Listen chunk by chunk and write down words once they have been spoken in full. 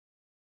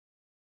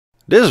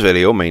This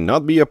video may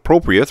not be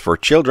appropriate for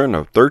children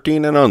of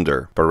 13 and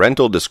under.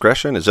 Parental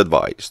discretion is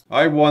advised.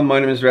 Hi everyone, my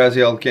name is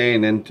Raziel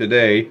Kane, and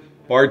today,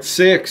 part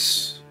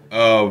 6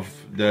 of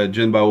the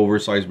Jinbao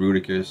Oversized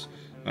Bruticus.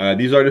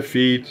 These are the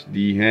feet,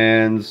 the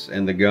hands,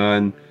 and the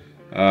gun.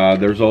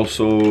 There's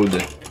also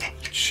the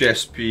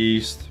chest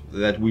piece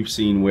that we've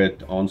seen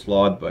with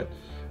Onslaught, but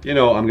you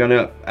know, I'm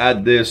gonna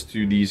add this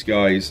to these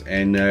guys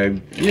and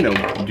you know,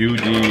 do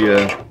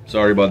the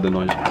sorry about the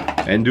noise,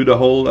 and do the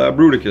whole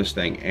Bruticus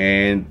thing.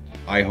 And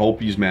I hope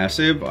he's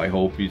massive. I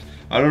hope he's,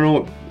 I don't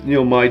know, you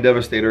know, my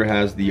Devastator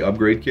has the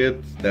upgrade kit.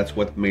 That's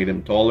what made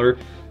him taller.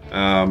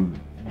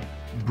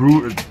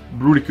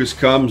 Bruticus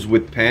comes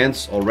with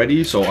pants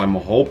already, so I'm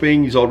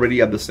hoping he's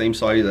already at the same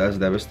size as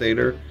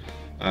Devastator.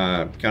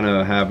 Kind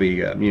of have a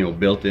you know,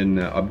 built-in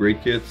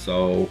upgrade kit,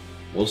 so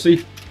we'll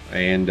see.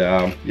 And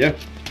yeah,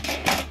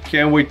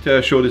 can't wait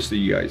to show this to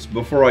you guys.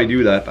 Before I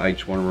do that, I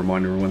just want to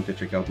remind everyone to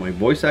check out my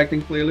voice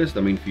acting playlist,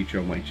 the main feature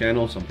of my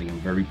channel, something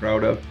I'm very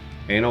proud of.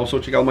 And also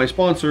check out my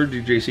sponsor,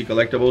 JC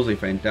Collectibles, a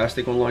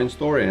fantastic online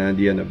store. And at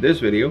the end of this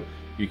video,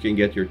 you can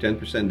get your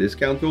 10%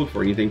 discount code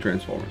for anything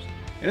Transformers.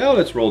 And now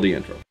let's roll the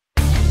intro.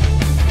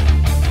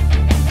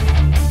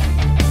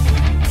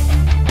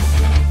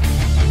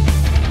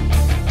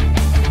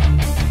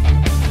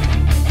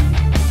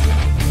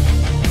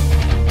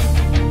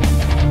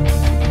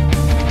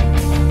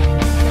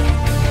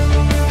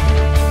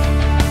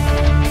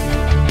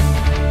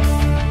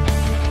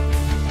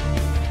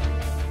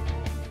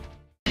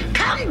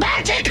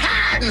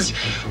 Combaticons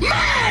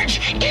merge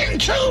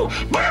into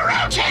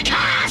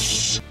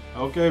Bruticus!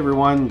 Okay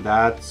everyone,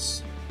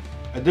 that's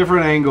a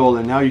different angle,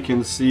 and now you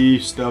can see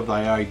stuff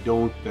that I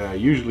don't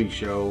usually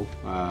show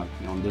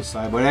on this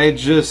side, but I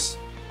just,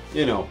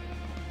 you know,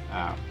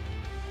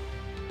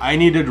 I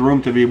needed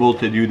room to be able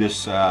to do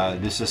this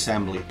this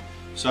assembly.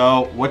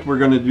 So what we're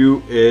gonna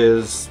do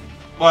is,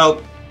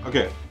 well,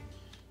 okay,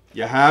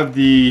 you have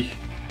the,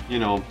 you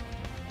know,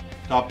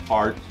 top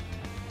part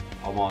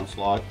of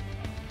Onslaught.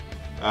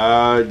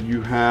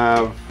 You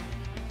have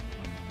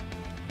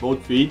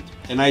both feet,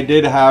 and I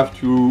did have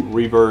to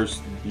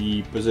reverse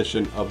the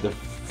position of the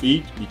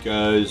feet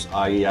because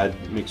I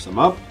had mixed them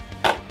up.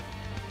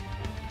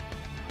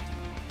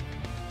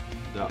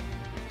 The,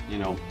 you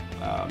know,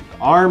 the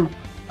arm,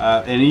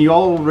 and he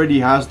already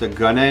has the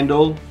gun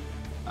handle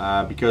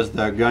because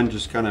the gun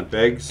just kind of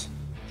pegs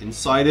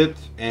inside it,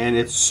 and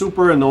it's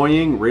super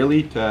annoying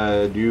really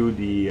to do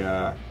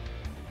the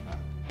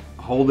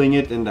holding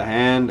it in the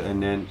hand.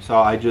 And then so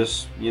I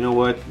just, you know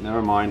what,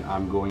 never mind,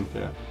 I'm going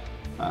to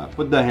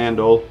put the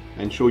handle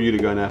and show you the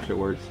gun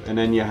afterwards. And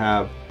then you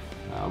have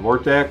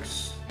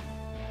Vortex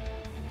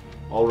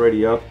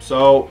already up,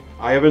 so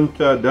I haven't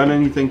done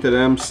anything to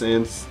them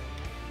since,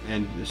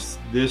 and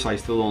this I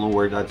still don't know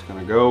where that's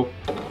gonna go.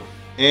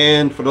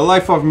 And for the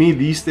life of me,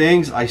 these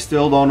things I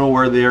still don't know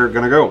where they're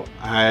gonna go.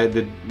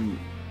 It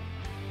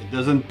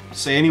doesn't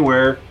say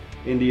anywhere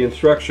in the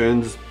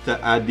instructions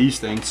to add these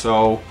things,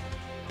 so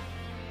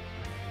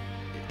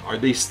are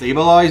they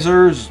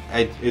stabilizers?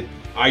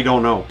 I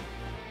don't know.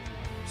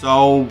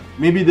 So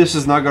maybe this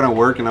is not gonna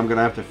work and I'm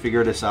gonna have to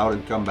figure this out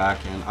and come back,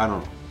 and I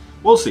don't know.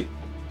 We'll see.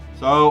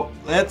 So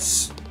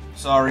let's,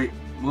 sorry,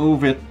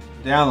 move it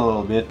down a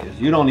little bit because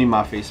you don't need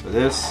my face for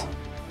this.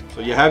 So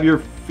you have your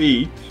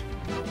feet.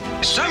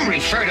 Some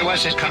refer to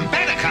us as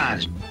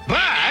Combaticons,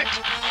 but...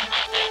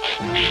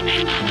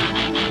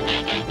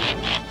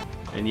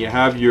 And you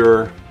have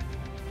your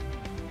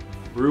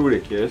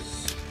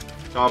Bruticus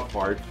top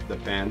part, the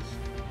pants.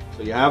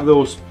 So you have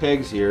those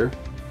pegs here.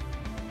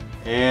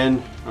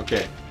 And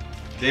okay,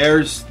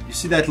 there's, you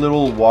see that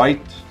little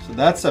white, so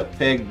that's a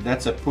peg,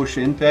 that's a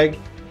push-in peg,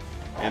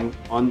 and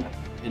on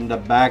in the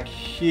back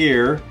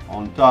here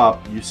on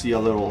top you see a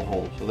little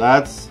hole. So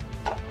that's,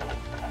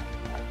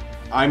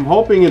 I'm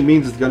hoping it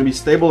means it's going to be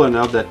stable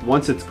enough that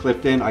once it's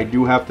clipped in, I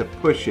do have to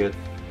push it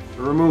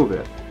to remove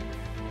it.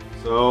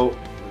 So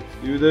let's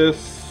do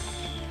this.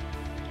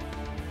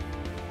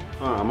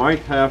 I might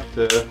have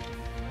to,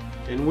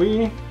 can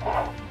we?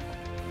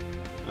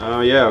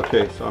 Yeah,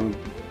 okay, so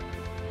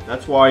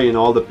that's why in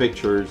all the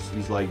pictures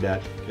he's like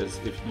that, because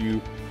if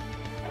you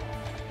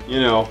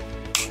know,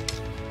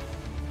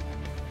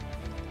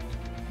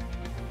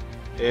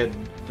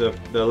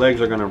 the legs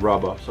are gonna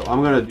rub up. So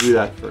I'm gonna do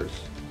that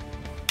first.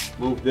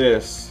 Move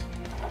this,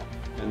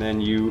 and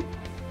then you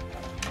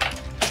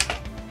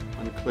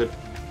unclip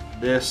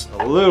this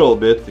a little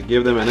bit to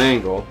give them an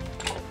angle.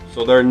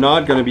 So they're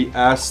not gonna be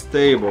as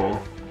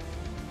stable,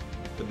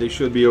 but they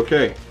should be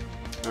okay.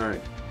 All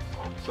right,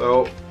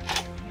 so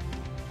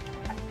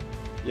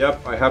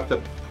yep, I have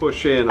to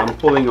push in. I'm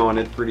pulling on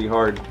it pretty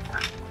hard.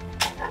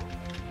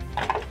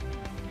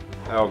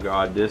 Oh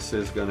god, this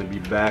is gonna be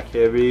back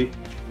heavy.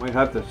 Might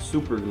have to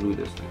super glue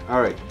this thing.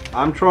 All right,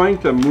 I'm trying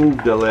to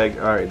move the leg.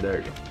 All right, there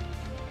you go.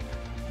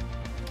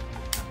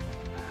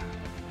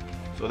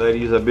 So that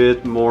he's a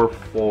bit more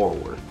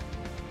forward.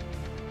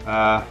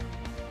 Yeah,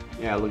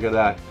 look at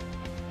that.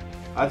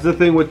 That's the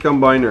thing with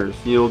combiners.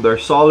 You know, they're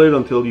solid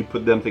until you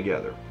put them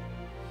together.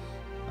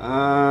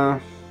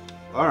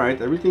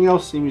 Alright, everything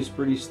else seems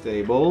pretty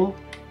stable.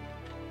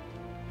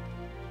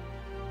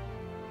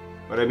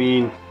 But I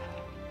mean,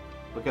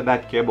 look at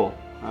that kibble.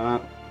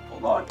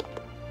 Hold on.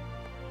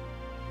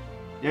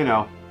 You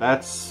know,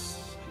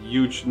 that's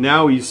huge.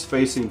 Now he's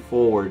facing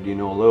forward, you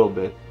know, a little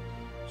bit,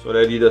 so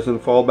that he doesn't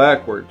fall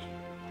backwards.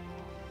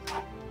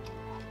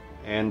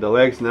 And the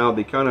legs now,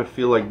 they kind of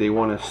feel like they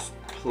want to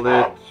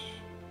split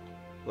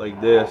like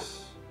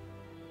this.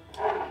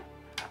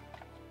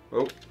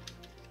 Oh.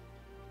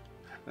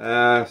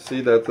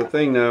 See, that's the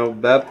thing now.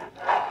 That,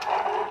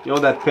 you know,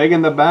 that peg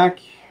in the back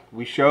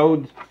we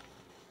showed,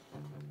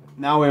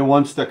 now it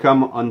wants to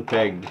come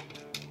unpegged.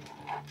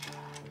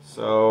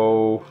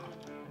 So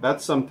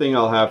that's something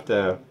I'll have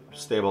to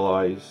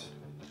stabilize.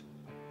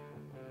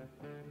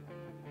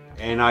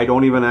 And I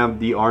don't even have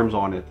the arms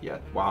on it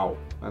yet. Wow,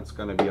 that's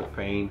gonna be a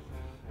pain.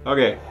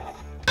 Okay.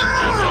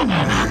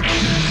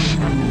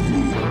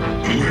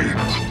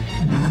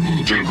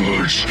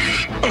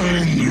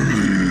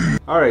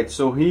 Alright,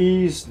 so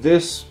he's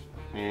this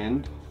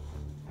hand.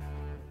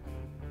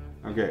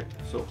 Okay,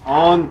 so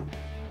on.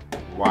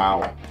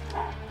 Wow.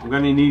 I'm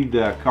gonna need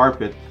the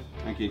carpet.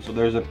 Okay, so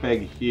there's a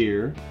peg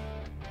here.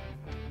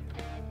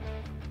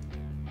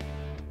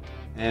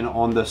 And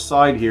on the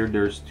side here,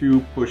 there's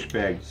two push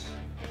pegs.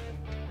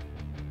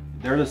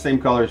 They're the same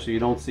color, so you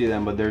don't see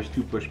them, but there's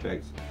two push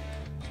pegs.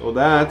 So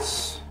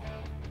that's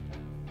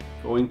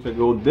going to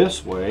go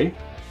this way.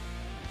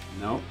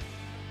 No.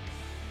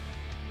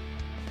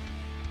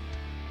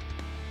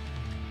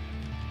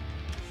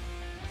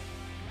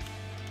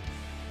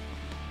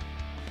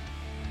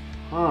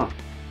 Huh.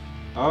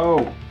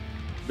 Oh,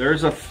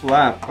 there's a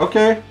flap.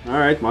 Okay, all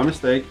right, my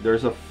mistake.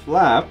 There's a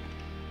flap,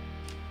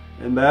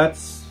 and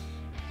that's...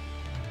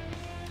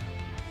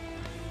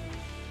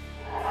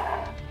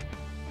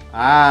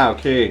 Ah,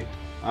 okay.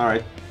 All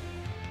right,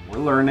 we're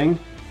learning.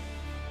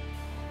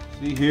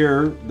 See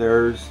here,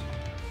 there's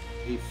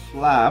a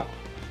flap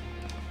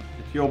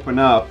that you open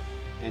up,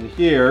 and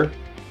here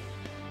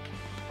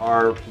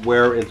are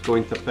where it's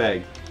going to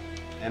peg.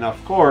 And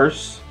of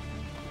course,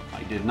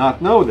 I did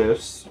not know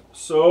this,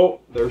 so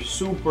they're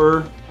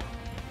super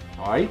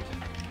tight.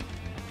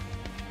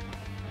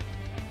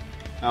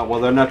 Well,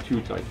 they're not too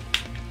tight.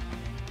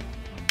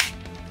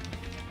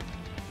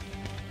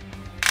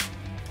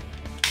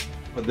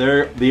 But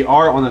they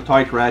are on a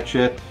tight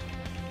ratchet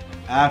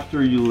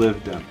after you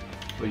lift them.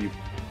 So you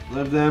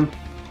lift them.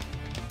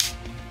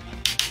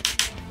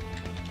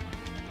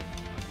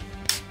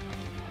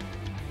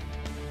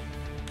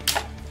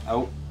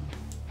 Oh,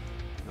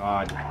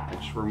 God, I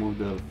just removed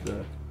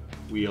the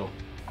wheel.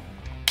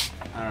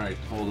 All right,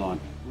 hold on.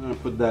 I'm gonna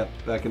put that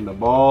back in the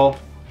ball.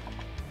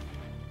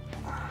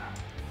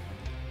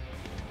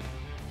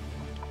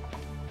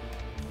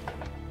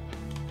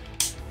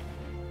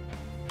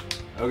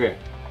 Okay.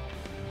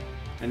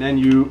 And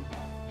then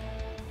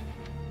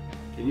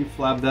can you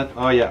flap that?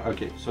 Oh yeah,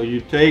 okay. So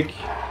you take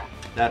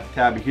that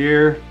tab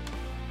here,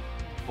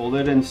 hold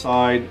it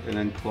inside, and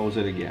then close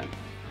it again.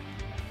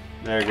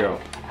 There you go.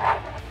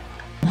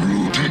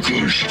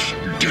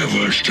 Bruticus,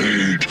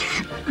 devastate,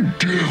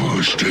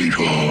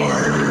 devastator.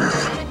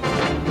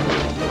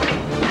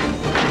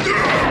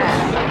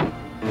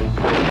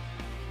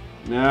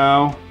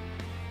 Now,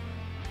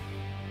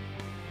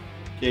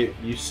 okay,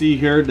 you see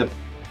here the,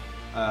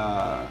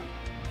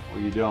 or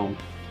you don't.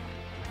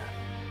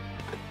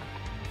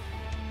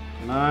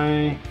 Can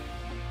I?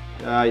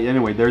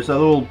 Anyway, there's a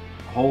little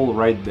hole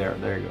right there.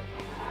 There you go.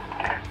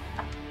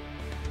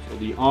 So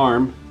the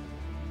arm,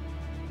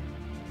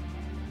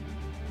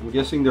 I'm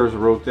guessing there's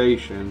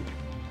rotation.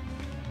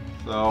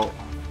 So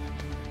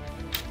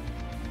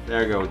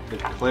there you go.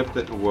 It clipped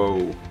it.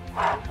 Whoa.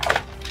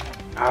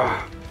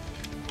 Ah.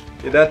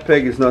 Yeah, that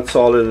peg is not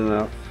solid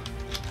enough.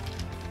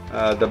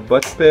 The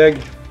butt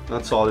peg,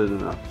 not solid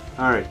enough.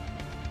 All right.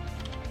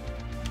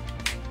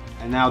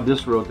 And now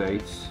this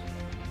rotates.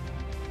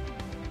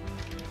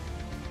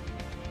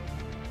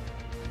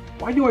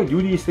 Why do I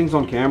do these things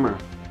on camera?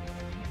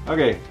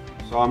 Okay,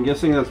 so I'm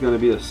guessing that's going to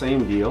be the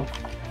same deal.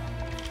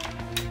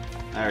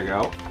 There you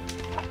go.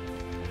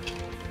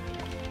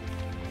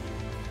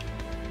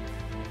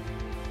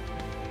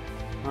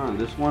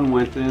 This one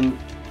went in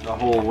the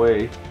whole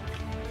way.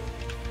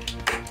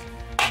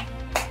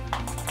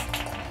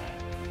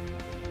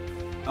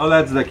 Oh,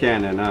 that's the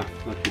cannon, huh?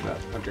 Not too bad.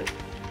 Okay.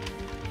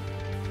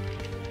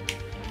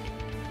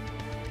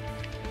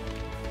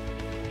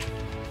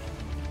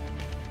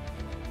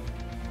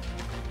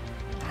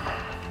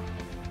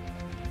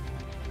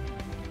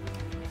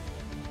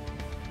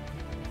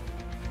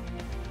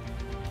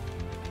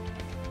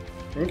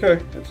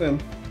 Okay, it's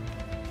in.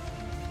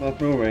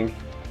 Not moving.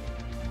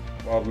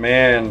 Oh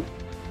man,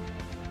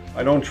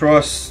 I don't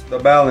trust the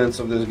balance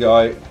of this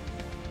guy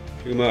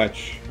too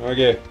much.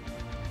 Okay.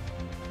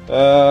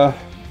 We're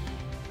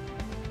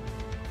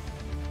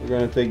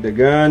gonna take the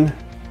gun,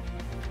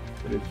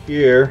 put it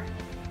here.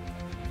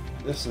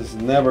 This is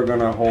never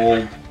gonna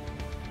hold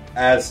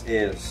as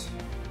is.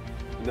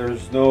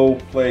 There's no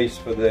place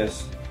for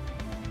this.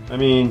 I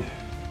mean,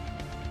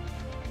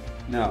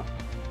 no.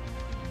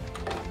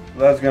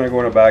 That's gonna go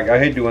in a bag. I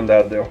hate doing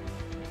that though.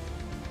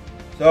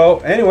 So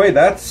anyway,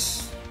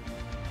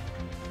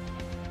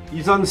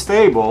 he's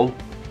unstable,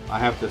 I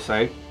have to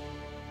say,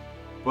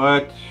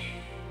 but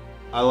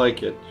I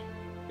like it.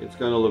 It's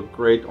gonna look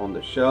great on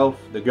the shelf.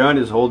 The gun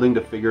is holding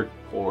the figure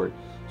forward.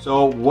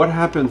 So what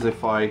happens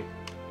if I...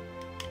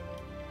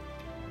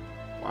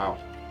 Wow.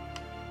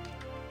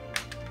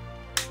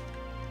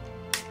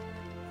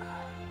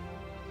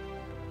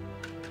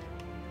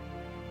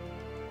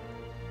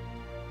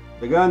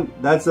 The gun,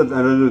 that's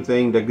another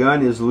thing, the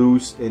gun is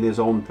loose in his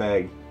own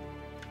peg.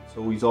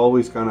 So he's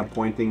always kind of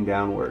pointing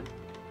downward.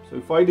 So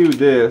if I do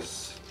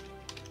this,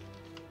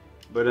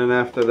 but then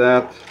after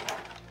that,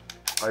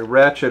 I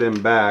ratchet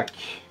him back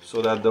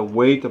so that the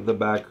weight of the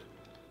back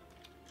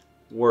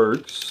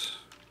works.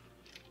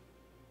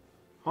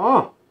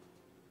 Huh?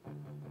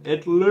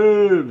 It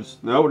lives.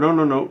 No, no,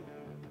 no, no.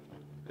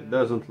 It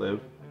doesn't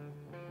live.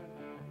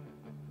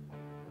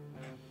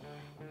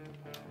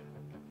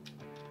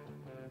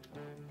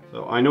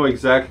 So I know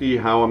exactly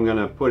how I'm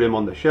gonna put him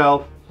on the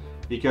shelf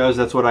because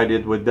that's what I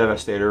did with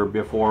Devastator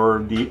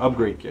before the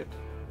upgrade kit.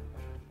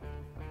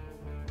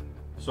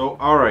 So,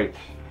 alright.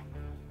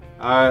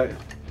 I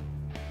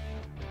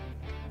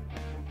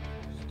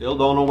still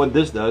don't know what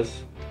this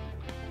does.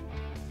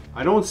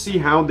 I don't see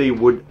how they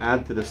would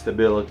add to the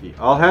stability.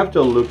 I'll have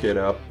to look it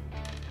up.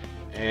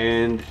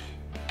 And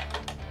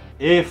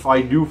if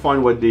I do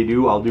find what they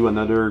do, I'll do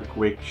another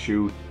quick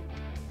shoot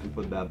and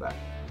put that back.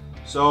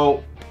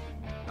 So,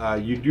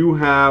 you do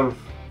have,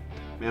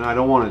 man, I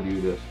don't want to do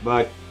this,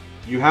 but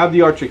you have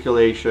the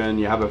articulation,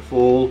 you have a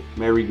full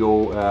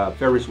merry-go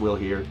Ferris wheel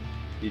here.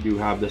 You do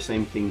have the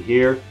same thing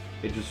here.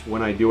 It just,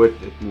 when I do it,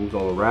 it moves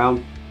all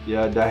around.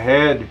 Yeah, the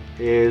head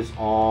is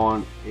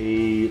on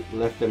a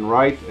left and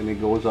right, and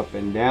it goes up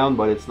and down,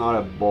 but it's not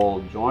a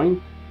ball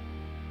joint,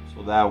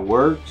 so that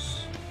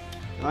works.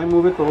 Can I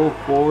move it a little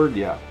forward?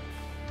 Yeah.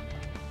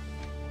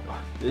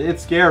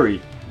 It's scary,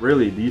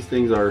 really. These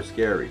things are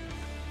scary.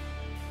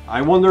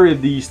 I wonder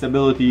if the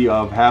stability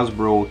of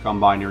Hasbro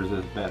combiners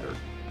is better.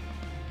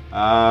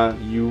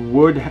 You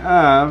would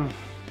have,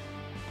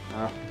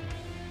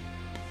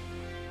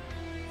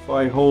 if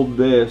I hold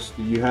this,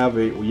 you have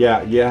a,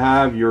 yeah, you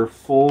have your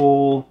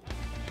full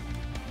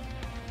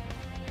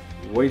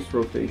waist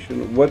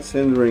rotation. What's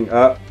hindering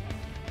the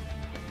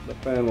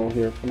panel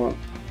here? Come on.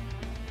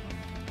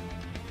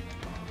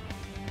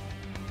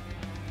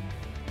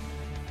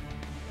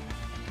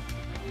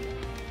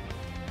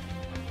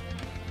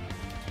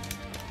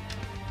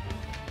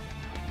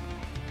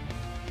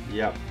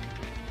 Yep.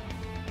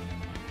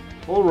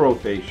 Full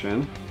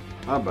rotation.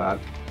 Not bad.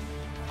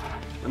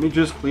 Let me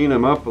just clean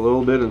him up a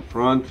little bit in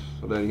front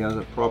so that he has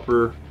a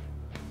proper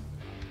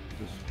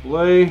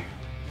display.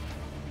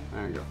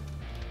 There you go.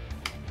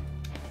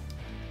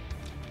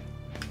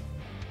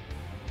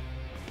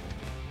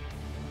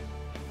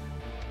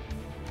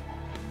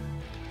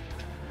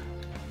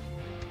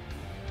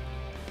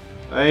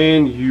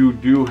 And you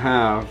do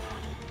have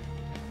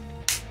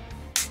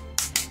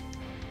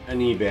a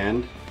knee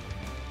band.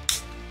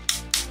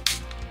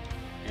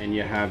 And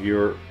you have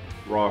your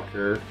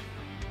rocker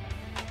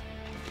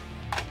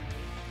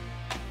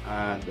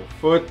at the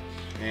foot,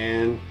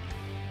 and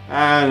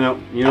no,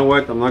 you know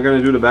what, I'm not going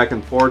to do the back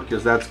and forth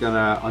because that's going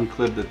to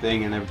unclip the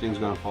thing and everything's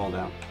going to fall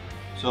down.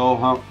 So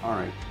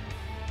alright,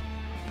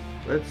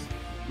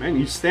 man,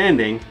 he's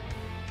standing,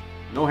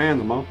 no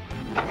hands, Mom.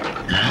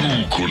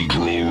 You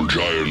control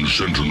giant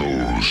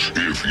sentinels.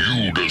 If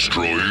you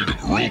destroyed,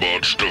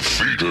 robots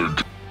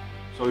defeated.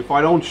 So if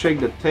I don't shake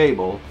the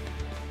table,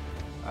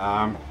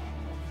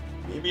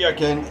 maybe I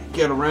can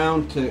get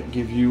around to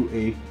give you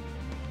a...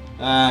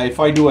 if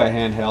I do a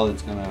handheld,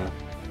 it's gonna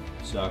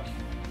suck.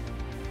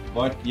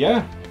 But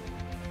yeah,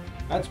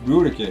 that's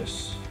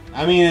Bruticus.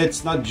 I mean,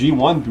 it's not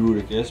G1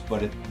 Bruticus,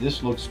 but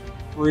this looks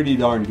pretty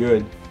darn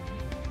good.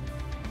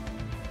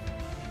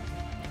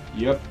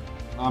 Yep,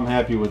 I'm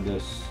happy with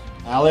this.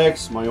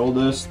 Alex, my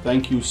oldest,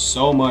 thank you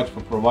so much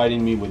for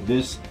providing me with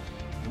this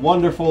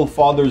wonderful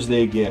Father's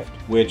Day gift,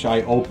 which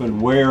I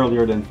opened way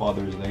earlier than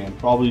Father's Day, and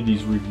probably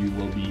these reviews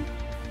will be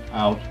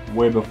out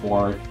way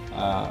before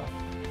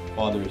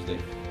Father's Day.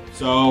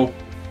 So,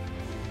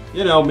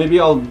 you know, maybe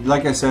I'll,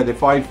 like I said,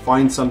 if I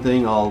find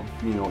something, I'll,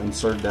 you know,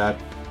 insert that.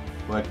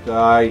 But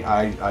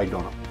I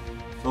don't know.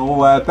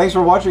 So thanks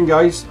for watching,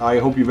 guys. I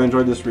hope you've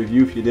enjoyed this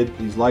review. If you did,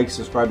 please like,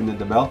 subscribe, and hit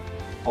the bell.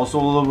 Also,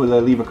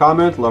 leave a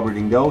comment. Love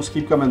reading those.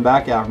 Keep coming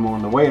back. I have more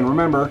on the way. And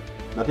remember,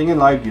 nothing in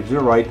life gives you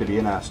a right to be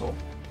an asshole.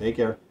 Take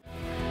care.